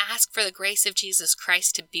we ask for the grace of Jesus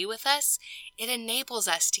Christ to be with us, it enables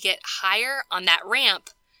us to get higher on that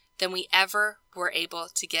ramp than we ever were able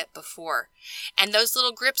to get before. And those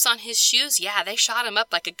little grips on his shoes, yeah, they shot him up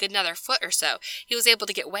like a good another foot or so. He was able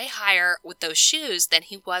to get way higher with those shoes than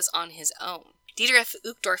he was on his own. Dietrich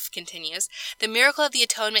Uchtdorf continues, the miracle of the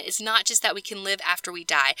atonement is not just that we can live after we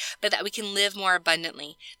die, but that we can live more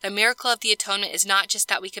abundantly. The miracle of the atonement is not just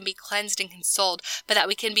that we can be cleansed and consoled, but that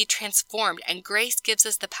we can be transformed, and grace gives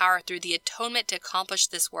us the power through the atonement to accomplish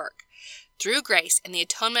this work. Through grace and the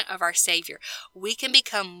atonement of our Savior, we can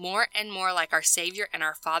become more and more like our Savior and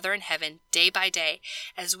our Father in heaven day by day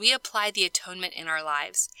as we apply the atonement in our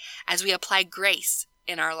lives, as we apply grace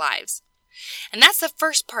in our lives. And that's the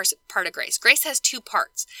first part of grace. Grace has 2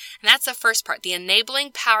 parts. And that's the first part, the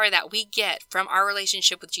enabling power that we get from our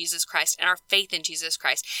relationship with Jesus Christ and our faith in Jesus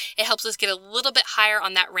Christ. It helps us get a little bit higher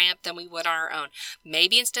on that ramp than we would on our own.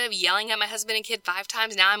 Maybe instead of yelling at my husband and kid 5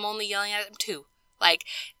 times, now I'm only yelling at him 2. Like,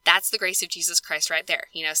 that's the grace of Jesus Christ right there,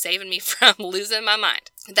 saving me from losing my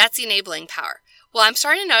mind. That's the enabling power. Well, I'm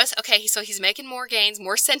starting to notice, okay, so he's making more gains,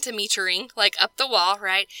 more centimetering, like up the wall,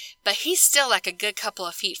 right? But he's still like a good couple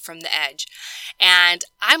of feet from the edge. And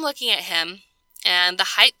I'm looking at him and the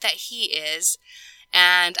height that he is,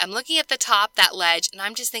 and I'm looking at the top, that ledge, and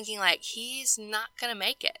I'm just thinking, like, he's not going to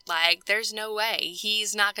make it. Like, there's no way.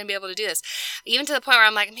 He's not going to be able to do this. Even to the point where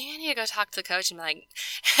I'm like, maybe I need to go talk to the coach and be like,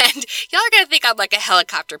 and y'all are going to think I'm like a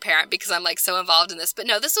helicopter parent because I'm like so involved in this. But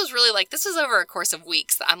no, this was really like, this was over a course of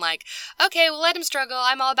weeks. I'm like, okay, we'll let him struggle.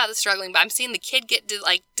 I'm all about the struggling, but I'm seeing the kid get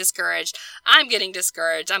discouraged. I'm getting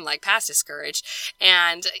discouraged. I'm like past discouraged.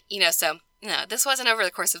 And, so no, this wasn't over the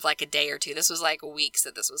course of like a day or 2. This was like weeks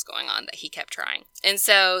that this was going on, that he kept trying. And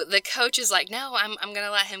so the coach is like, no, I'm going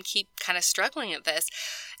to let him keep kind of struggling at this.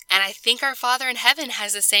 And I think our Father in heaven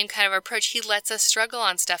has the same kind of approach. He lets us struggle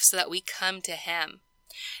on stuff so that we come to him.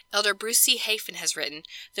 Elder Bruce C. Hafen has written,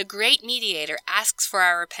 the great mediator asks for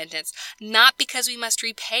our repentance, not because we must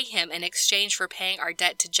repay him in exchange for paying our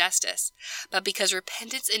debt to justice, but because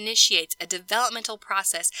repentance initiates a developmental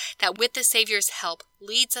process that with the Savior's help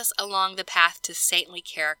leads us along the path to saintly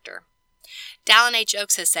character. Dallin H.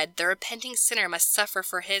 Oakes has said, the repenting sinner must suffer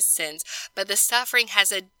for his sins, but the suffering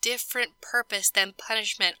has a different purpose than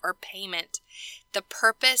punishment or payment. The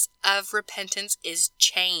purpose of repentance is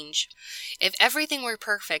change. If everything were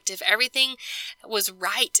perfect, if everything was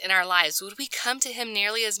right in our lives, would we come to him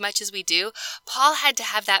nearly as much as we do? Paul had to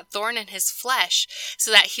have that thorn in his flesh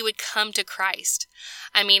so that he would come to Christ.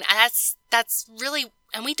 I mean, that's really,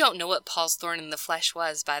 and we don't know what Paul's thorn in the flesh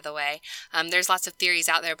was, by the way. There's lots of theories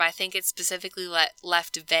out there, but I think it's specifically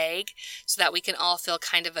left vague so that we can all feel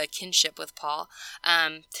kind of a kinship with Paul,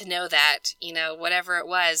 to know that, whatever it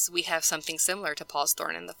was, we have something similar to Paul's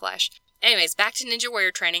thorn in the flesh. Anyways, back to Ninja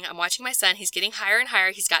Warrior training. I'm watching my son. He's getting higher and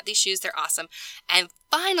higher. He's got these shoes. They're awesome. And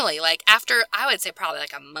finally, like after, I would say probably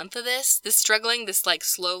like a month of this struggling, this like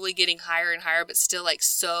slowly getting higher and higher, but still like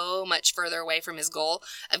so much further away from his goal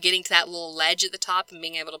of getting to that little ledge at the top and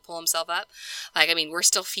being able to pull himself up. Like, I mean, we're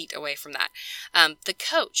still feet away from that. The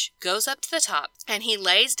coach goes up to the top and he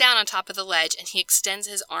lays down on top of the ledge and he extends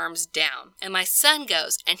his arms down. And my son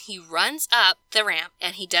goes and he runs up the ramp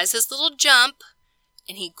and he does his little jump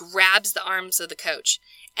and he grabs the arms of the coach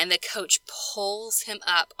and the coach pulls him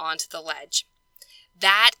up onto the ledge.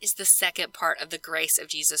 That is the second part of the grace of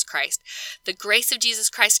Jesus Christ. The grace of Jesus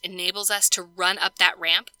Christ enables us to run up that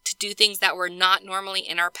ramp, to do things that were not normally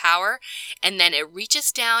in our power, and then it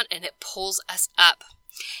reaches down and it pulls us up.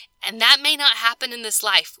 And that may not happen in this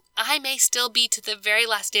life. I may still be to the very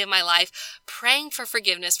last day of my life praying for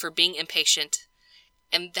forgiveness for being impatient.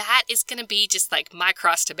 And that is going to be just like my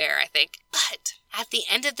cross to bear, I think. But at the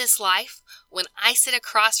end of this life, when I sit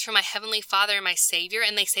across from my Heavenly Father and my Savior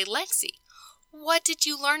and they say, Lexi, what did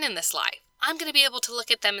you learn in this life? I'm going to be able to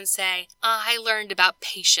look at them and say, I learned about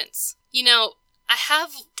patience. You know, I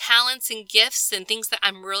have talents and gifts and things that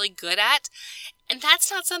I'm really good at. And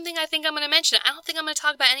that's not something I think I'm going to mention. I don't think I'm going to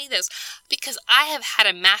talk about any of those because I have had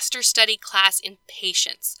a master study class in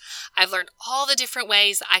patience. I've learned all the different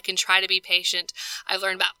ways that I can try to be patient. I've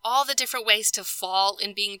learned about all the different ways to fall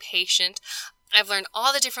in being patient. I've learned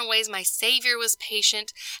all the different ways my Savior was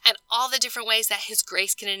patient and all the different ways that His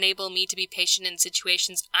grace can enable me to be patient in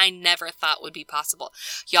situations I never thought would be possible.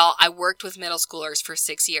 Y'all, I worked with middle schoolers for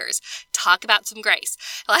 6 years. Talk about some grace.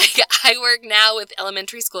 Like, I work now with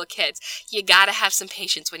elementary school kids. You gotta have some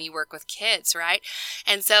patience when you work with kids, right?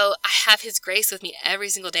 And so I have His grace with me every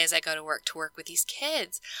single day as I go to work with these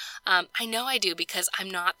kids. I know I do because I'm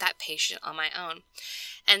not that patient on my own.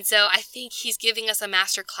 And so I think He's giving us a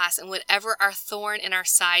master class in whatever our thorn in our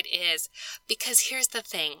side is. Because here's the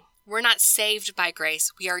thing. We're not saved by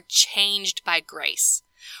grace. We are changed by grace.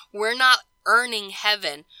 We're not earning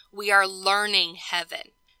heaven. We are learning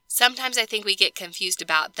heaven. Sometimes I think we get confused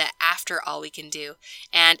about the after all we can do.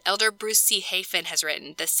 And Elder Bruce C. Hafen has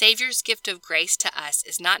written, the Savior's gift of grace to us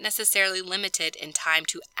is not necessarily limited in time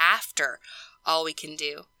to after all we can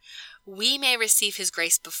do. We may receive His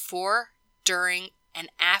grace before, during, and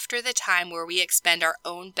after the time where we expend our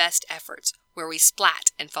own best efforts, where we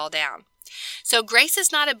splat and fall down. So grace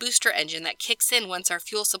is not a booster engine that kicks in once our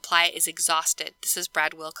fuel supply is exhausted. This is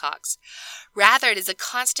Brad Wilcox. Rather, it is a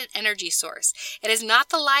constant energy source. It is not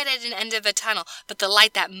the light at an end of a tunnel, but the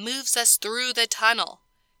light that moves us through the tunnel.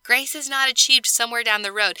 Grace is not achieved somewhere down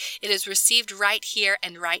the road. It is received right here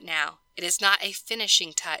and right now. It is not a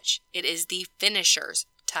finishing touch. It is the finisher's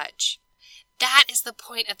touch. That is the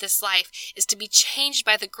point of this life, is to be changed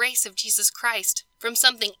by the grace of Jesus Christ from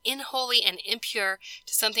something unholy and impure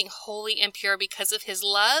to something holy and pure because of His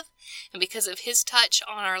love and because of His touch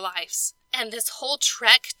on our lives. And this whole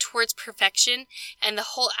trek towards perfection and the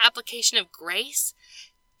whole application of grace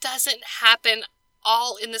doesn't happen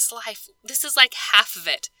all in this life. This is like half of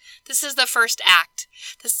it. This is the first act.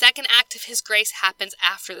 The second act of His grace happens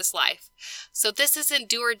after this life. So this isn't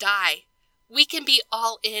do or die. We can be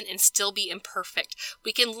all in and still be imperfect.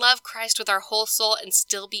 We can love Christ with our whole soul and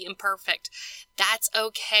still be imperfect. That's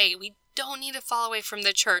okay. We don't need to fall away from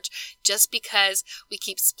the church just because we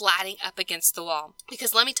keep splatting up against the wall.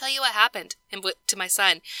 Because let me tell you what happened to my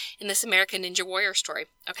son in this American Ninja Warrior story,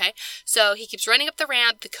 okay? So he keeps running up the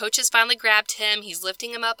ramp. The coach has finally grabbed him. He's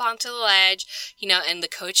lifting him up onto the ledge, and the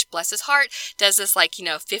coach, bless his heart, does this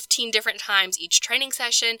 15 different times each training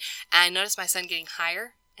session. And I noticed my son getting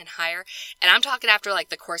higher and higher. And I'm talking after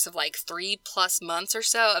the course of 3+ months or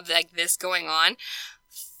so of this going on.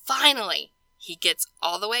 Finally, he gets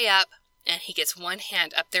all the way up and he gets one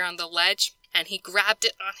hand up there on the ledge and he grabbed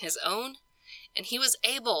it on his own and he was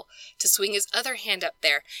able to swing his other hand up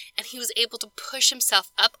there and he was able to push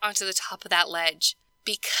himself up onto the top of that ledge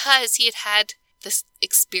because he had had this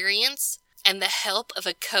experience and the help of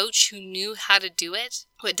a coach who knew how to do it,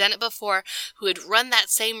 who had done it before, who had run that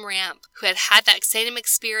same ramp, who had had that same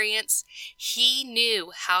experience. He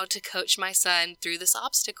knew how to coach my son through this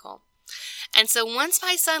obstacle. And so once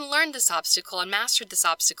my son learned this obstacle and mastered this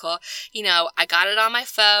obstacle, I got it on my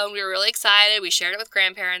phone. We were really excited. We shared it with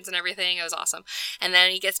grandparents and everything. It was awesome. And then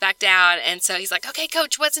he gets back down. And so he's like, okay,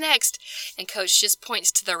 coach, what's next? And coach just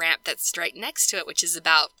points to the ramp that's right next to it, which is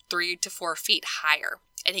about 3 to 4 feet higher.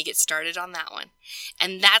 And he gets started on that one.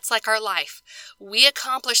 And that's like our life. We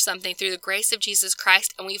accomplish something through the grace of Jesus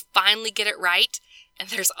Christ and we finally get it right. And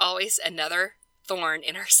there's always another thorn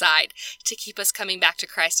in our side to keep us coming back to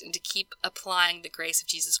Christ and to keep applying the grace of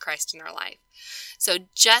Jesus Christ in our life. So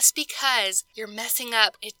just because you're messing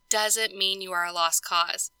up, it doesn't mean you are a lost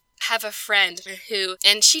cause. I have a friend who,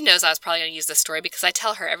 and she knows I was probably going to use this story because I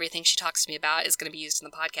tell her everything she talks to me about is going to be used in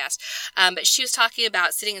the podcast. But she was talking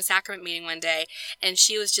about sitting in sacrament meeting one day, and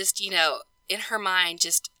she was just, in her mind,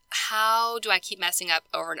 just, how do I keep messing up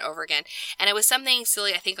over and over again? And it was something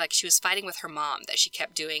silly, I think, like she was fighting with her mom that she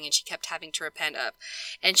kept doing and she kept having to repent of.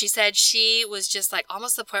 And she said she was just like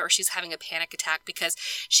almost to the point where she's having a panic attack because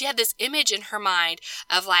she had this image in her mind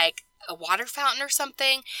of like a water fountain or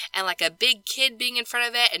something and like a big kid being in front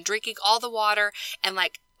of it and drinking all the water and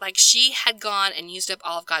like she had gone and used up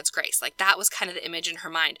all of God's grace. Like that was kind of the image in her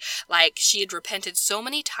mind. Like she had repented so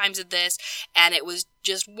many times of this and it was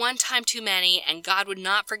just one time too many and God would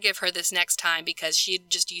not forgive her this next time because she had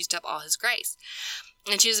just used up all his grace.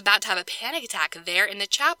 And she was about to have a panic attack there in the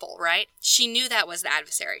chapel, right? She knew that was the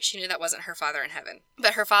adversary. She knew that wasn't her Father in heaven.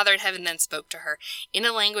 But her Father in heaven then spoke to her in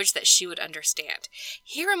a language that she would understand.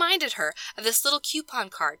 He reminded her of this little coupon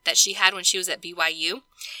card that she had when she was at BYU.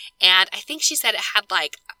 And I think she said it had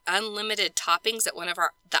like unlimited toppings at one of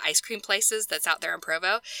the ice cream places that's out there in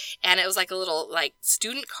Provo. And it was like a little like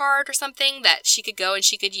student card or something that she could go and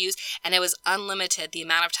she could use. And it was unlimited the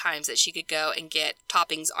amount of times that she could go and get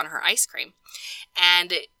toppings on her ice cream.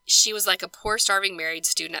 And she was like a poor, starving married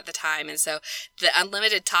student at the time. And so the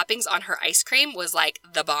unlimited toppings on her ice cream was like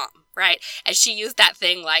the bomb, right? And she used that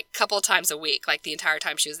thing like a couple of times a week, like the entire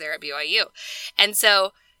time she was there at BYU. And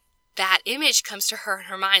so that image comes to her in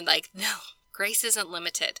her mind like, no, grace isn't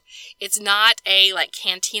limited. It's not a like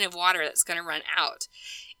canteen of water that's going to run out.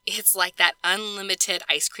 It's like that unlimited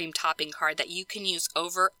ice cream topping card that you can use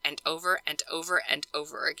over and over and over and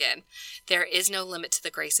over again. There is no limit to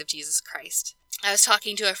the grace of Jesus Christ. I was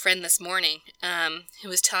talking to a friend this morning who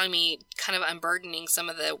was telling me kind of unburdening some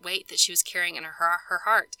of the weight that she was carrying in her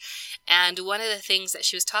heart. And one of the things that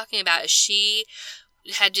she was talking about is she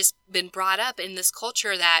had just been brought up in this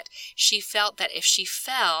culture that she felt that if she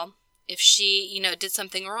fell, if she, did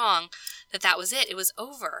something wrong, that was it. It was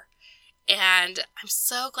over. And I'm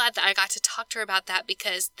so glad that I got to talk to her about that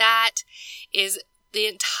because that is the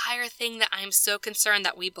entire thing that I'm so concerned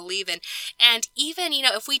that we believe in. And even,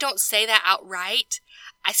 if we don't say that outright,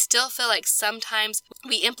 I still feel like sometimes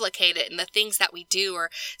we implicate it in the things that we do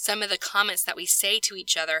or some of the comments that we say to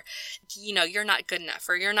each other. You're not good enough,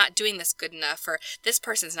 or you're not doing this good enough, or this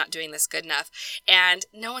person's not doing this good enough. And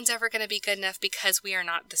no one's ever going to be good enough because we are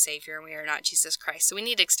not the Savior and we are not Jesus Christ. So we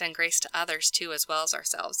need to extend grace to others too, as well as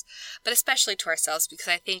ourselves, but especially to ourselves because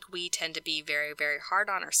I think we tend to be very, very hard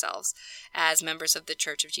on ourselves as members of the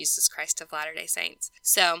Church of Jesus Christ of Latter-day Saints.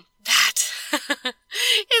 So that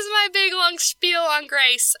is my big long spiel on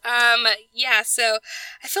grace. So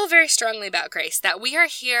I feel very strongly about grace, that we are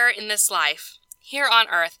here in this life, here on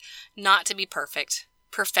earth, not to be perfect.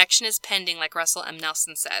 Perfection is pending, like Russell M.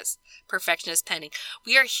 Nelson says. Perfection is pending.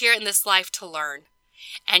 We are here in this life to learn,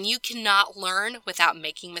 and you cannot learn without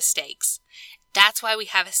making mistakes. That's why we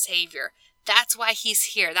have a Savior. That's why he's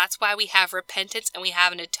here. That's why we have repentance and we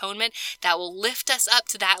have an atonement that will lift us up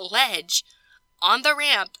to that ledge on the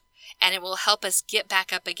ramp, and it will help us get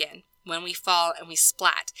back up again when we fall and we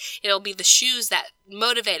splat. It'll be the shoes that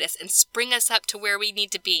motivate us and spring us up to where we need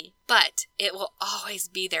to be, but it will always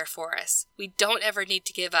be there for us. We don't ever need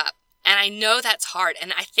to give up. And I know that's hard.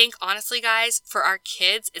 And I think, honestly, guys, for our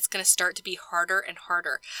kids, it's going to start to be harder and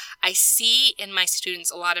harder. I see in my students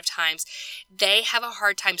a lot of times, they have a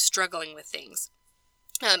hard time struggling with things.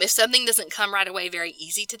 If something doesn't come right away very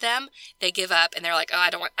easy to them, they give up and they're like,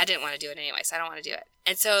 I didn't want to do it anyway, so I don't want to do it.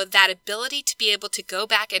 And so that ability to be able to go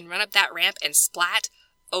back and run up that ramp and splat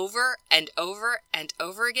over and over and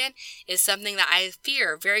over again is something that I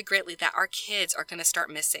fear very greatly that our kids are going to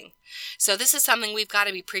start missing. So this is something we've got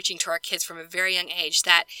to be preaching to our kids from a very young age,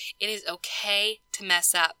 that it is okay to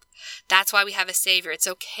mess up. That's why we have a Savior. It's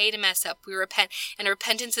okay to mess up. We repent. And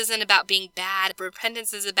repentance isn't about being bad.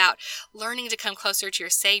 Repentance is about learning to come closer to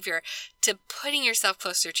your Savior, to putting yourself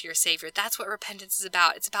closer to your Savior. That's what repentance is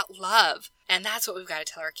about. It's about love. And that's what we've got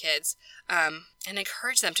to tell our kids and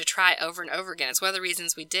encourage them to try over and over again. It's one of the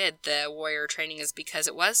reasons we did the warrior training, is because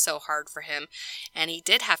it was so hard for him. And he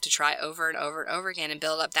did have to try over and over and over again and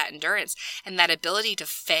build up that endurance and that ability to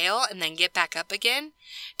fail and then get back up again,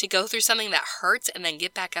 to go through something that hurts and then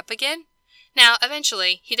get back up again. Now,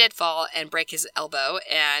 eventually, he did fall and break his elbow,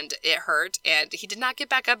 and it hurt, and he did not get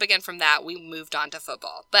back up again from that. We moved on to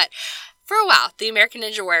football. But for a while, the American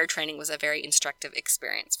Ninja Warrior training was a very instructive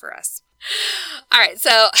experience for us. All right,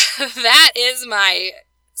 so that is my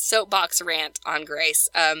soapbox rant on grace.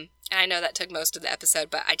 And I know that took most of the episode,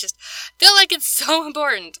 but I just feel like it's so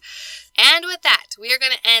important. And with that, we are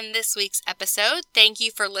going to end this week's episode. Thank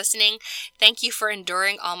you for listening. Thank you for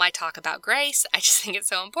enduring all my talk about grace. I just think it's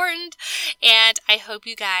so important. And I hope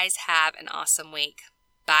you guys have an awesome week.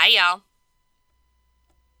 Bye, y'all.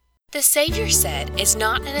 The Savior Said is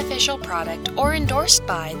not an official product or endorsed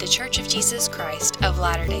by The Church of Jesus Christ of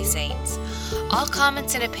Latter-day Saints. All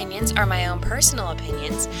comments and opinions are my own personal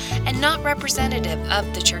opinions and not representative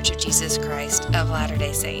of The Church of Jesus Christ of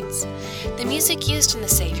Latter-day Saints. The music used in The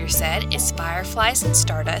Savior Said is Fireflies and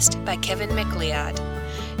Stardust by Kevin MacLeod.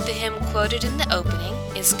 The hymn quoted in the opening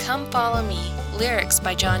is Come Follow Me, lyrics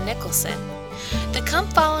by John Nicholson. The Come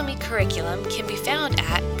Follow Me curriculum can be found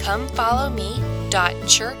at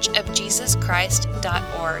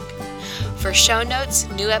comefollowme.churchofjesuschrist.org. For show notes,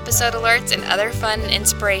 new episode alerts, and other fun and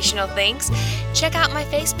inspirational things, check out my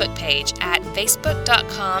Facebook page at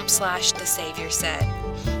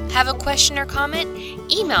facebook.com/thesavioursaid. Have a question or comment?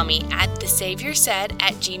 Email me at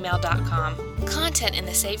thesavioursaid@gmail.com. Content in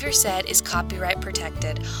The Savior Said is copyright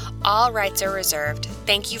protected. All rights are reserved.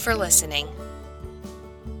 Thank you for listening.